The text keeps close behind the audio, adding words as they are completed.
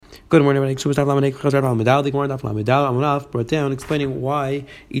Good morning, everybody. Brought down explaining why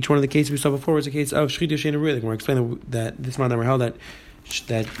each one of the cases we saw before was a case of Shechita Shein Ruach. We're explaining that this month we're held that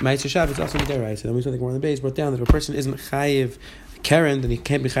Ma'aser Shabbos is also Midaraisa. So then we saw the Gemara on the base brought down that if a person isn't chayiv Karen, then he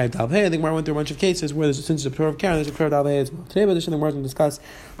can't be chayiv Dalvei. I think Gemara went through a bunch of cases where since there's a Torah of Karen, there's a Torah of Dalvei as well. Today, but the Gemara is going to discuss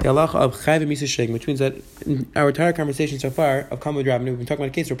the halacha of chayiv misa shegin, which means that in our entire conversation so far of Kamud Rabbanu, we've been talking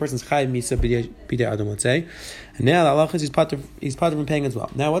about a case where a person's chayiv misa b'dei adam, let's say, and now the halacha is he's part from paying as well.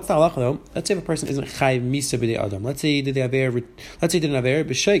 Now, what's the halacha though? Let's say if a person isn't chayiv misa b'dei adam. Let's say he did an aver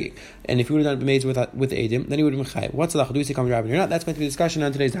b'shegig, and if he would have done it with edim, then he would have been chayiv. What's the halacha? Do we say Kamud Rabbanu or not? That's going to be the discussion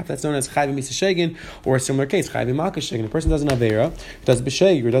on today's daf. That's known as chayiv misa shegin, or a similar case, chayiv malchus shegin. A person does an avera, does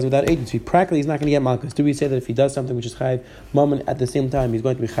b'shegig, or does without agency, practically he's not going to get malchus. Do we say that if he does something which is chayiv moment at the same time he's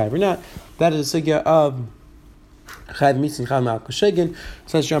going to be chayiv or not? That is a sugya of chayiv mitzvah chayiv malchus shegin.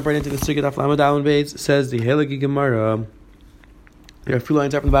 So let's jump right into the sugya of Lamed Aleph Beis. Says the Helagi Gemara. There are a few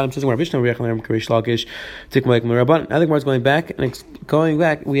lines up from the bottom. Says I think Gemara's going back and going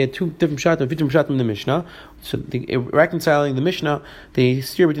back. We had two different shatim in the Mishnah. So reconciling the Mishnah, they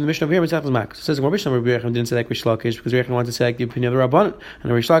steer between the Mishnah over here and Seflas Makkos. It says the Mishnah Rabbi Yechon didn't say that Rish Lakish because Rish Lakish wanted to say the opinion of the Rabbanan,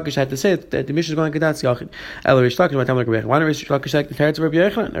 and Rish Lakish had to say that the Mishnah is going to Kedatz Yachid. Ela Rish Lakish went to Rabbi Yechon. Why did Rish Lakish say the Teretz of Rabbi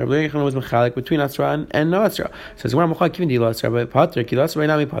Yechon? Rabbi Yechon was mechalik between Asra and no Asra. Says the Gemara mechalik even the Asra, but Pater Kilas right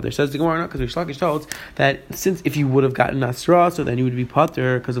now me Pater. Says the Gemara not because Rish Lakish told that since if you would have gotten Asra, so then you would be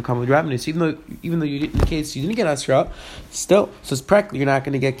Pater because of Kamud Rabbanu. So even though you didn't, in the case you didn't get Asra, still, so it's practically you're not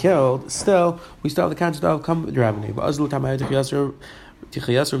going to get killed. Still, we still have the concept of Kamud Rabbanu. Let's say a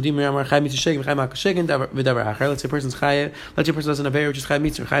person's chayav. Let's say a person does an aver which is chayav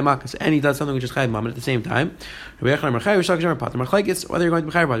mitzvah, chayav makas, and he does something which is chayav mammon at the same time. Whether you're going to be chayav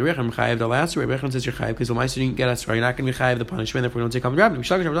the last, Rabbi Yechon says you're chayav because the ma'aser didn't get us right. You're not going to be chayav the punishment. Therefore, we don't take Kamud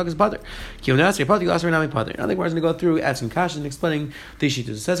Rabbanu. Is pater. I think we're going to go through asking kasha and explaining these shittas.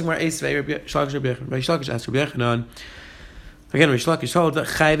 It says where Ace Rabbi Shlakish asked Rabbi Yechonon. Again, Rabbi Shlakish told that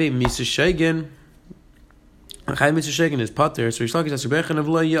chayav misa shegin. Chayav mitzvah shegin is pater. So Rish Lakish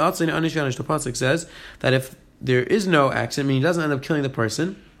the pasuk says that if there is no accident, meaning he doesn't end up killing the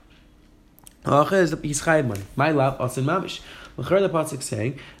person, halacha is he's chayav money. My love asin mamish. The pasuk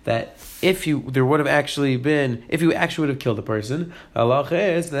saying that if you would have actually killed the person,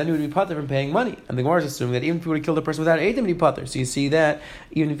 halacha is then you would be pater from paying money. And the Gemara is assuming that even if you would have killed the person without edim, you'd be pater. So you see that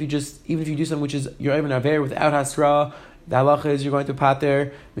even if you do something which is you're even aver without hasra, the halacha is you're going to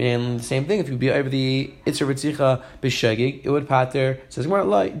pater, meaning the same thing. If you be over the Itzur V'tzicha b'shegig, it would pater. It says more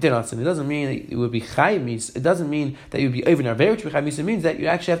like dinatsin. It doesn't mean that it would be chayav misa. It doesn't mean that you would be over naver which chayav misa. It means that you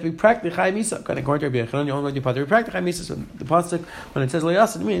actually have to be practically chayav misa. According to Rabbi Yechon, you're only going to pater practically chayav misa. So the pasuk when it says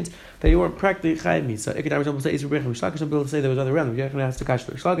loyas, it means that you weren't practically chayav misa. Some people say Itzur B'chim Shlakish. Some people say there was other round. Rabbi Yechon has to catch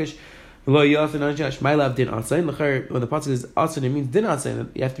the Shlakish. My love din asayin. When the pasuk is asayin, it means din asayin.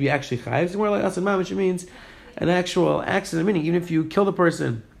 You have to be actually chayav. It's more like asayin mamish. It means an actual accident, meaning even if you kill the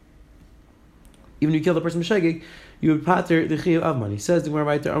person b'shegig, you would pater the chiyuv of money. Says the Gemara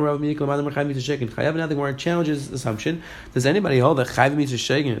right there, now the Gemara challenges this assumption. Does anybody hold that chayav mitzvah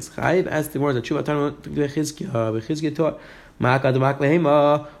shegin is chayav? As the Gemara, the Tshuva Chizkiya taught, the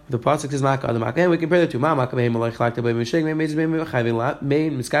pasuk says Ma'aka Adamak, and we compare the two. Ma'aka Behema like Chalakta Behema Shegin, Meiz Behema Chayvin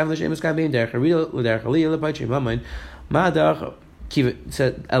Main Miskav L'Shem Miskav Bein Derech Harida L'Derech Aliyah L'Paychim Ma'amin Ma'adach.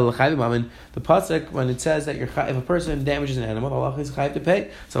 Said El Chayv Mammon, the pasuk when it says that if a person damages an animal, Allah is chayv to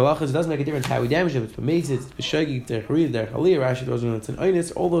pay. So Allah doesn't make a difference how we damage it. It's b'meiz, it's b'shagi, der charid, der chaliyah. Rashi throws in it's an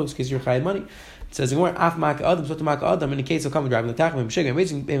oinus. All those cases you're chayv money. It says more af mak adam, so to mak adam. In the case of coming driving the tachim, b'shagi,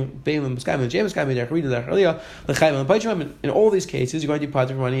 amazing beilim b'skayim, james b'skayim, der charid, der chaliyah, l'chayv and paychim. In all these cases, you're going to be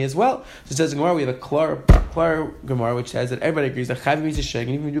pater for money as well. So it says in Gemara we have a klar Gemara which says that everybody agrees that chayv means a sheg,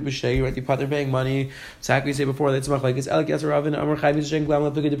 and even if you do b'shagi, you're going to be pater paying money. Exactly we say before that it's like it's elik yasser ravin amar chayv means a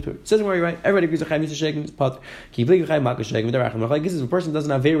sheg. It says where you're right. Everybody agrees that chayv mitzvah shegin is pot. Keep believing chayv malchus shegin with the racham. Like this is a person doesn't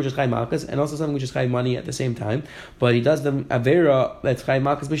have avera which is chayv malchus and also something which is chayv money at the same time, but he does the avera that's chayv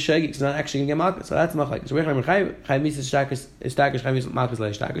malchus b'shegin. He's not actually going to get malchus. So that's malchus. So chayv mitzvah stakish chayv mitzvah malchus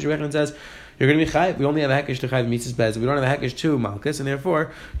leish stakish. Rechon says you're going to be chayv. We only have a hekesh to chayv mitzvahs bez. We don't have a hekesh to malchus, and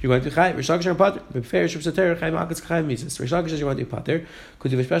therefore you're going to chayv. Rish Lakish and pater. Before Rish Lakish chayv malchus chayv mitzvahs. Rish Lakish says you're going to be pater.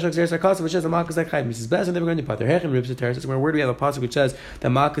 Could do a special exercise sarcasm which says the malchus like chayv mitzvahs bez, and then we're going to be pater. Hechem Rib Sater says where do we have a pasuk which says that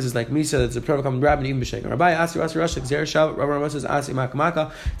malchus is like misa, that's a Torah common Rabbin even b'shegin. Rabbi Asir Rosh Gzer Shav. Rabbi Rambam says Asi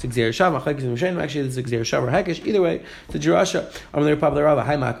Makamaka. It's Gzer Shav. Machlekes and Mishain. Actually, it's Gzer Shav or Hekesh. Either way, the Jerusha. I'm the Republic Rava.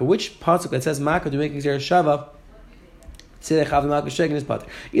 Hi Maka. Which pasuk that says Maka to make Gzer Shava? Say that chav malchus shegin is pater.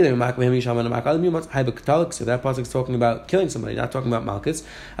 Either malchus behemi shaman or malchus alim high b'katalik. So that pasuk is talking about killing somebody, not talking about malchus.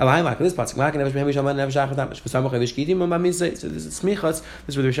 High malchus. This pasuk malchus never behemi shaman never shachat damish. V'samach evish kidim and b'mizay. So this is smichas. This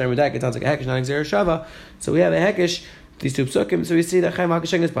is where the Rishonim redact. It sounds like a hekesh, not a gzer shava. So we have a hekesh these two psukim, so we see that Chai Malka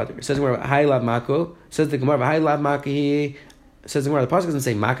Shekin is pater. It says the Gemara, Hai Lav Mako. Says the Gemara, Hai Lav Makahi. Says the Gemara, the pasuk doesn't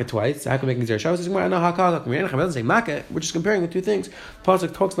say Maka twice. So how can we make Gzera Shabbos? Says the Gemara, no, Hakal. It doesn't say Maka. We're just comparing the two things. The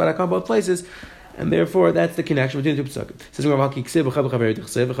pasuk talks about Hakal both places. And therefore, that's the connection between the two psukim. It says the Gemara, it says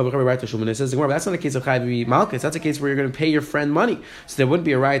the Gemara, that's not a case of Chavi Malkus. That's a case where you're going to pay your friend money. So there wouldn't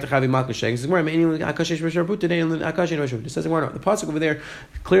be a right to Chavi Malkus Shekin. It says the Gemara, it says the Gemara, the pasuk over there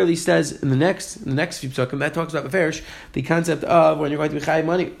clearly says in the next few psukim that talks about Beferish, the concept of when you're going to be Chavi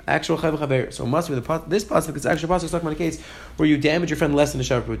money, actual Chavi Chaver. So it must be this pasuk is actually talking about a case where you damage your friend less than the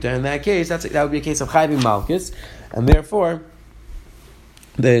Shavuot. In that case, that would be a case of Chavi Malkus, and therefore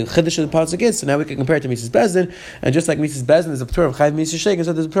the chiddush of the pasuk is, so now we can compare it to Mrs. Bezdin, and just like Mrs. Bezdin is a p'tur of Chayv Mrs. Shekin,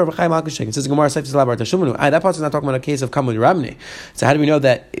 so there's a p'tur of Chayv Malkus Shekin. It says Gemara Seifis Labar Tashlumu. That pasuk is not talking about a case of Kamud Rabnei. So how do we know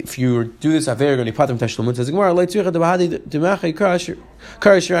that if you do this aver, you're going to pater Tashlumu? It says Gemara Leitzuricha Debahadi Demachei Karish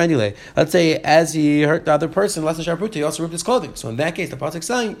Andile. Let's say as he hurt the other person, less than Sharputa, he also ripped his clothing. So in that case, the pasuk is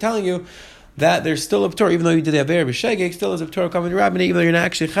telling you that there's still a p'tur, even though you did the aver b'shegek, still is a p'tur of Kamud Rabnei, even though you're not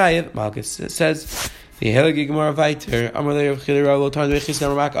actually Chayv Malkus. It says. Says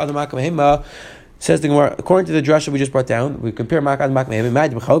the Gemara, according to the drasha we just brought down, we compare Makad and Makad in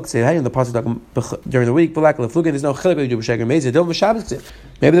the pasuk during the week. There's no chilek you do b'shegek mezid.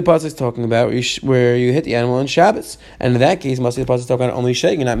 Maybe the pasuk is talking about where you hit the animal on Shabbos, and in that case, must be the pasuk is talking about only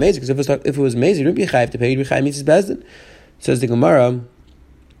shegek and not mezid. Because if it was mezid, you wouldn't be chayiv to pay. You'd be chayiv Mrs. Bezdin. Says the Gemara.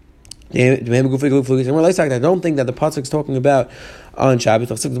 I don't think that the pasuk is talking about on Shabbos.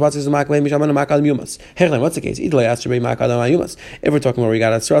 The pasuk is what's the case? If we're talking about where you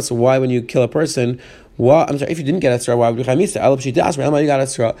got Asra, so why when you kill a person, if you didn't get Asra, why would you Chamisa? You got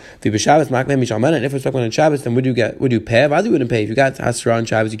Asra. And if we're talking on Shabbos, then would you pay? Why you wouldn't pay? If you got Asra on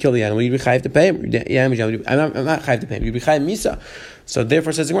Shabbos, you kill the animal, you'd be chayiv to pay him. I'm not chayiv to pay him. You'd be chayiv Misa. So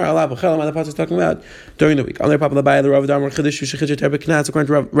therefore, says the Gemara, the pasuk is talking about during the week. According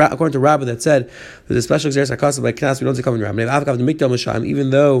to Rabbah, that said there's a special exercise akasa by Knas. We don't say come in Rabbah. Even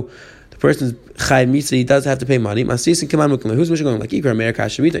though the person's Chayv Misa, he does have to pay money. Who's Mishnah going like Ikar Meir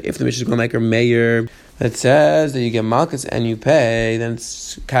Kashavita? If the Mishnah is going like a Meir that says that you get Malkus and you pay, then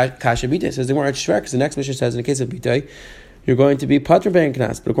it's Kashavita. It says the Gemara Shver, because the next Mishnah says in the case of Bitay, you're going to be Patra paying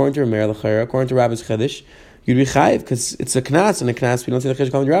Knas. But according to Meir Lachera, according to Rabbah's Chiddush, you'd be chayiv because it's a knas, and a knas we don't say the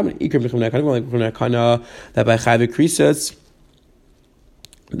chiddush coming to Rabban. Ikar b'chum nekana that by chayiv krisas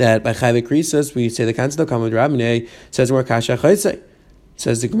we say the concept of coming to Rabban says we're kasha chaysay.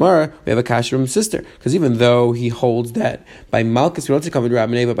 Says the Gemara, we have a kasha from sister, because even though he holds that by Malkus we don't say coming to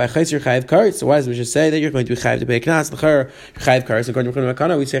Rabban, but by chaysay you're chayiv kares. So why does we just say that you're going to be chayiv to pay a knas? L'cher you're chayiv kares. According to b'chum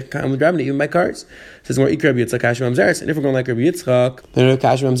nekana we say coming to Rabban even by kares. Says more Ikar Rabbi Yitzchak kasha Mamzeres, and if we're going like Rabbi Yitzchak, then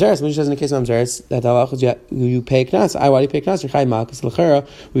kasha Mamzeres. When she says in the case of Mamzeres that you pay knas, why do you pay knas? You're chayiv Malkus l'chera.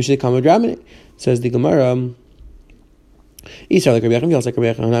 We should come with Rabban. Says the Gemara. Isar like Rabbi Yechon, feels like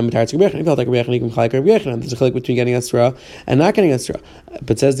Rabbi Yechon, and I'm tired of Rabbi Yechon. He felt like Rabbi Yechon, he can call like Rabbi Yechon. There's a chilek between getting Asra and not getting Asra.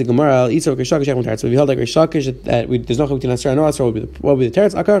 But says the Gemara, Isar like Rishakish, Yechon tired. So if you held like Rishakish, that there's no chilek between Asra and no Asra, what would be the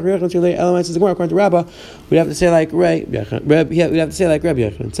teretz? Akar Rabbi Yechon, too says the Gemara, according to Rabbah, we'd have to say like Rabbi Yechon. We'd have to say like Rabbi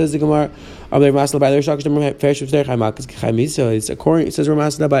Yechon. Says the Gemara, so it's according. It says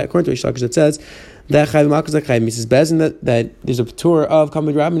according to Rishakish that says that Chayv Malkus like Chayv Mrs. Bezin that there's a tour of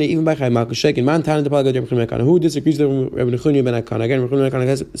Kamud Rabbanei even by Chayv Malkus Shekin. Man Tana Depalaga Rabbi Nechana. Who disagrees with Rabbi Nechuna ben Akana? Again, Rabbi Nechuna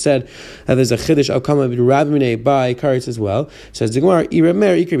has said that there's a chiddush of Kamud Rabbanei by Karetz as well. Says the Gemara, Ira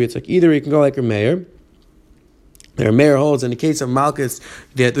Meir Ikar. It's like either you can go like a Meir. Their Meir holds in the case of Malkus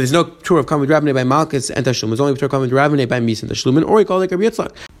that there's no tour of Kamud Rabbanei by Malkus and Tashlum. There's only a tour of Kamud Rabbanei by Mis and Tashlum, or you call like Rabbi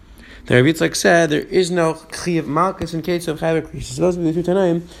Yitzchak. The Rabbi Yitzchak said there is no Chiyuv Malkus in case of Chayv Krisis. So those are the two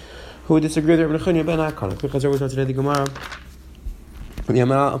Tanaim who disagree with Rabbi Nechuna ben Akana. Because there was not today the Gemara. The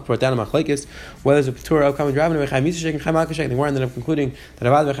Yamah brought down a machlekes whether there's a Torah of Kamud Rabbanei by Chayv Misa Shekin Chayv Malkus Shekin. The Gemara ended up concluding that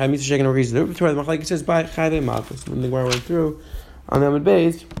Avad by Chayv Misa Shekin or reason. The Torah the machlekes says by Chayv Malkus. When the Gemara went through on the Amud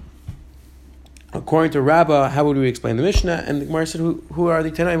Beis, according to Rabbah, how would we explain the Mishnah? And the Gemara said, who are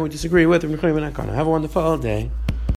the Tanaim who disagree with Rabbi Nechuna ben Akana? Have a wonderful day.